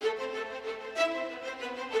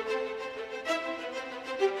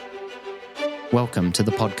Welcome to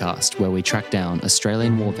the podcast where we track down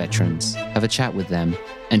Australian war veterans, have a chat with them,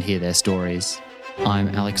 and hear their stories. I'm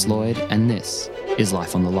Alex Lloyd, and this is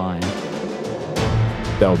Life on the Line.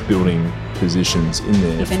 They were building positions in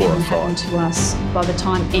there if for a anything happened fight. to us, by the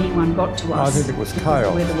time anyone got to us, I think it was chaos.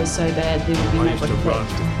 the weather was so bad there would be I used to nobody run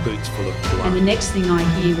left. with boots full of blood. And the next thing I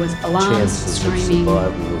hear was alarms, Chances of screaming.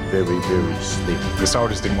 survival were very, very slim. The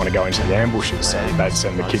soldiers didn't want to go into the ambushes, so they'd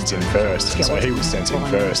send the kids in first. And so he was sent in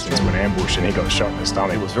first into an ambush and he got shot in the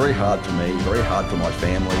stomach. It was very hard for me, very hard for my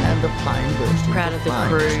family. And the plane burst. Proud of the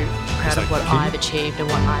crew, proud of what I've achieved and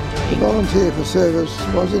what I'm doing. Volunteer for service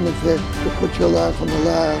was in effect to put your life on the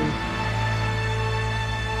line.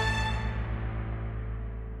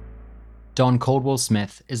 Don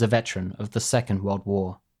Caldwell-Smith is a veteran of the Second World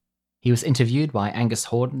War. He was interviewed by Angus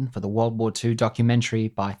Horton for the World War II documentary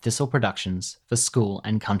by Thistle Productions for School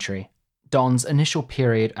and Country. Don's initial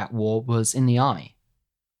period at war was in the army.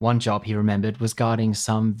 One job he remembered was guarding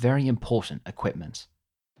some very important equipment.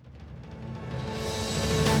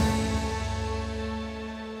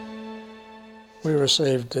 We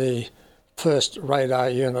received the first radar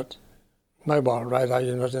unit, mobile radar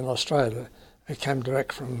unit in Australia. It came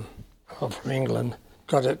direct from England,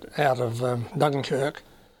 got it out of Dunkirk,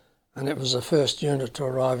 and it was the first unit to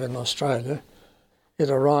arrive in Australia. It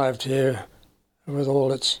arrived here with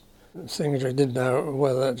all its things. We didn't know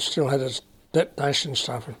whether it still had its detonation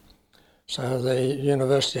stuff. So the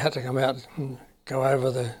university had to come out and go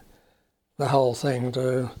over the whole thing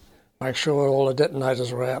to make sure all the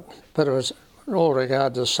detonators were out. But it was all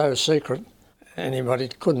regarded as so secret, anybody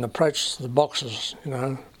couldn't approach the boxes,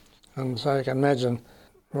 And so you can imagine,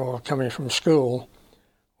 coming from school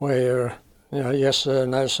where you're, yes sir,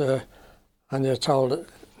 no sir, and you're told that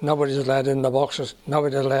nobody's allowed in the boxes,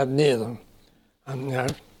 nobody's allowed near them. And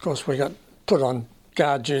of course we got put on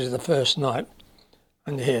guard duty the first night,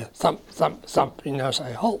 and you hear thump, thump, thump,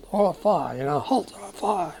 say halt or fire, halt or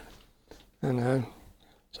fire.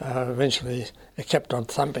 So eventually it kept on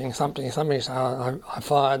thumping, so I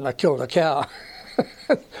fired and I killed a cow.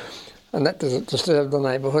 And that disturbed the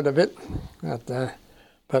neighbourhood a bit.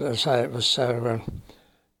 But as I say, it was so,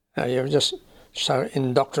 you were just so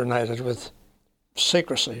indoctrinated with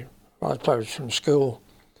secrecy. I suppose from school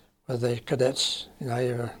with the cadets, you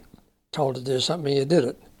were told to do something, you did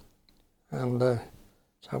it. And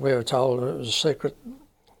so we were told it was secret,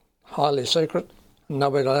 highly secret, and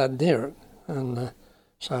nobody allowed near it. And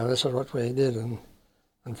so this is what we did, and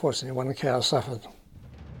unfortunately one cow suffered.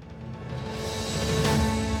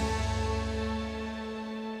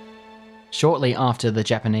 Shortly after the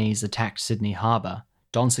Japanese attacked Sydney Harbour,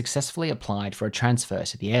 Don successfully applied for a transfer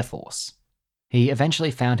to the Air Force. He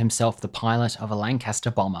eventually found himself the pilot of a Lancaster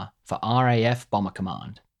bomber for RAF Bomber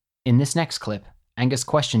Command. In this next clip, Angus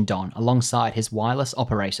questioned Don alongside his wireless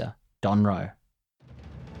operator, Don Rowe.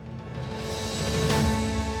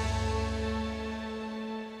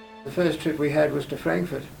 The first trip we had was to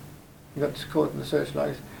Frankfurt. We got caught in the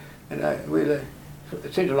searchlights, and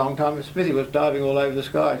it seemed a long time, but Smithy was diving all over the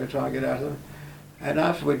sky to try and get out of them. And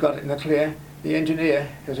after we got in the clear, the engineer,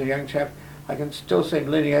 who was a young chap, I can still see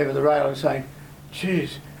him leaning over the rail and saying,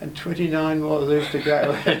 "Geez, and 29 more of these to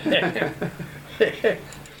go."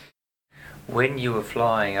 When you were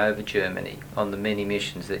flying over Germany on the many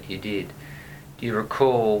missions that you did, do you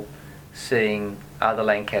recall seeing other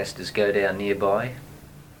Lancasters go down nearby?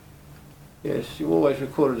 Yes, you always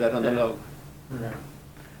recorded that on the log. Yeah.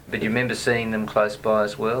 But you remember seeing them close by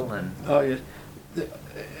as well? And Oh yes.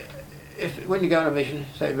 When you go on a mission,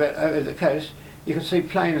 say over the coast, you can see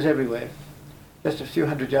planes everywhere, just a few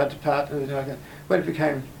hundred yards apart. When it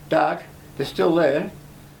became dark, they're still there,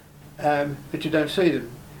 but you don't see them.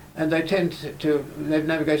 And they tend to their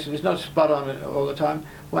navigation is not spot on all the time.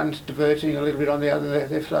 One's diverging a little bit on the other.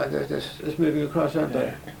 They're just moving across, aren't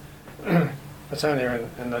they? It's only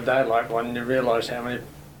in the daylight when you realise how many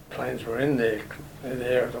planes were in the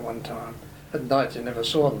air at one time. At night you never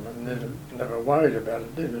saw them and never worried about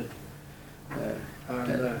it, did we?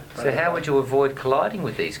 so how would you avoid colliding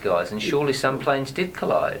with these guys? And surely some planes did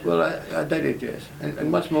collide. Well, they did, yes.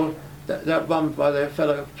 And what's more, they were bombed by their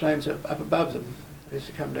fellow planes up above them. They used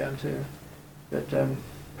to come down too. But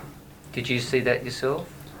Did you see that yourself?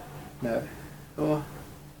 no, or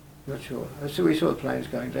not sure. So we saw the planes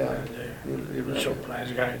going down. You saw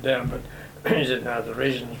planes going down, but you didn't know the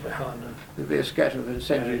reasons behind them. There'd be a scatter of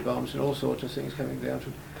incendiary bombs and all sorts of things coming down.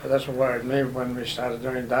 But that's what worried me when we started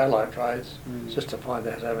doing daylight raids, just to find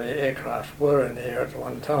out how many aircraft were in the air at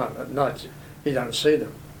one time. At night, you don't see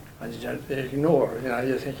them, and you ignore,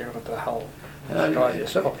 you think you've got the whole sky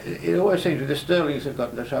yourself. It always seems the Stirlings have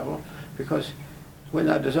got into trouble, because when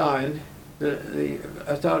they're designed, the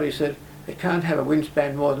authorities said it can't have a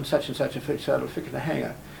wingspan more than such and such a foot, so it'll fit in a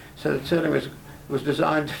hangar. So it certainly was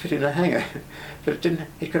designed to fit in a hangar, but it didn't.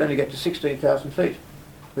 It could only get to 16,000 feet,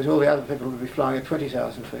 because all the other people would be flying at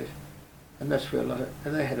 20,000 feet, and that's where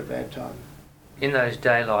and they had a bad time. In those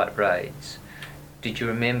daylight raids, did you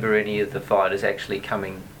remember any of the fighters actually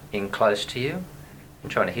coming in close to you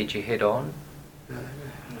and trying to hit you head on? No.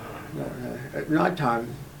 At night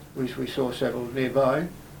time, we saw several nearby.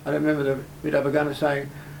 I remember the mid-upper gunner saying,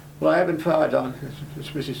 "Well, I haven't fired on." The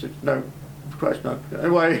Smithy said, "No, of course not.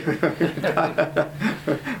 Anyway,"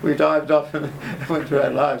 we dived off and went through our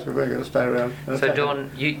lives. We weren't going to stay around. So,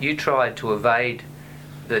 Don, you tried to evade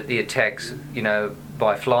the attacks,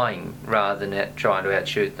 by flying rather than trying to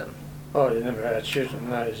outshoot them. Oh, you never outshoot them.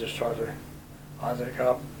 No, you just try to either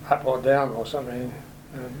go up or down or something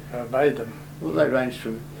and evade them. Well, they ranged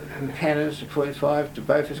from cannons to .5 to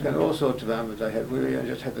Bofors gun, all sorts of armour they had. We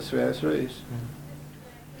just had the 303s.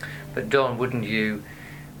 But Don, wouldn't you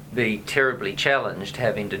be terribly challenged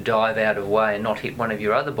having to dive out of way and not hit one of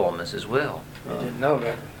your other bombers as well? He didn't know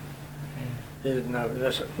that. He didn't know.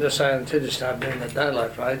 This until you started doing the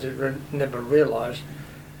daylight raids, he never realised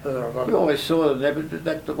whether I got. We always saw them there, but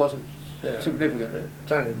that wasn't significant.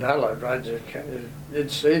 It's only daylight raids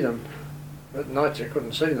you'd see them, but at night you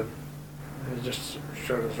couldn't see them. It just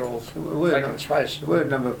showed us all taking space. There were a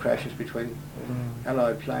number of crashes between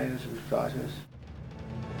Allied planes and fighters.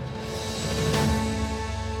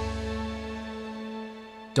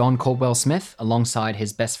 Don Caldwell-Smith, alongside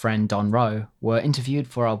his best friend Don Rowe, were interviewed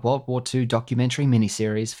for our World War II documentary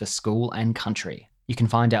miniseries For School and Country. You can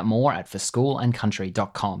find out more at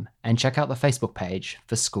forschoolandcountry.com and check out the Facebook page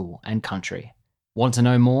For School and Country. Want to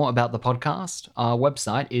know more about the podcast? Our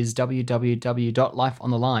website is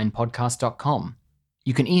www.lifeonthelinepodcast.com.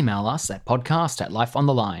 You can email us at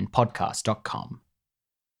podcast@lifeonthelinepodcast.com.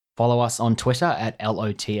 Follow us on Twitter at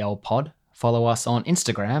LOTLpod. Follow us on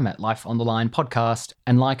Instagram at Life on the Line Podcast,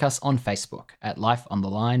 and like us on Facebook at Life on the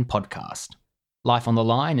Line Podcast. Life on the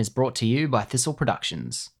Line is brought to you by Thistle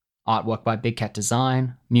Productions. Artwork by Big Cat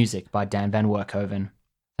Design, music by Dan Van Werkhoven.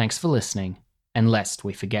 Thanks for listening, and lest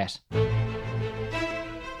we forget.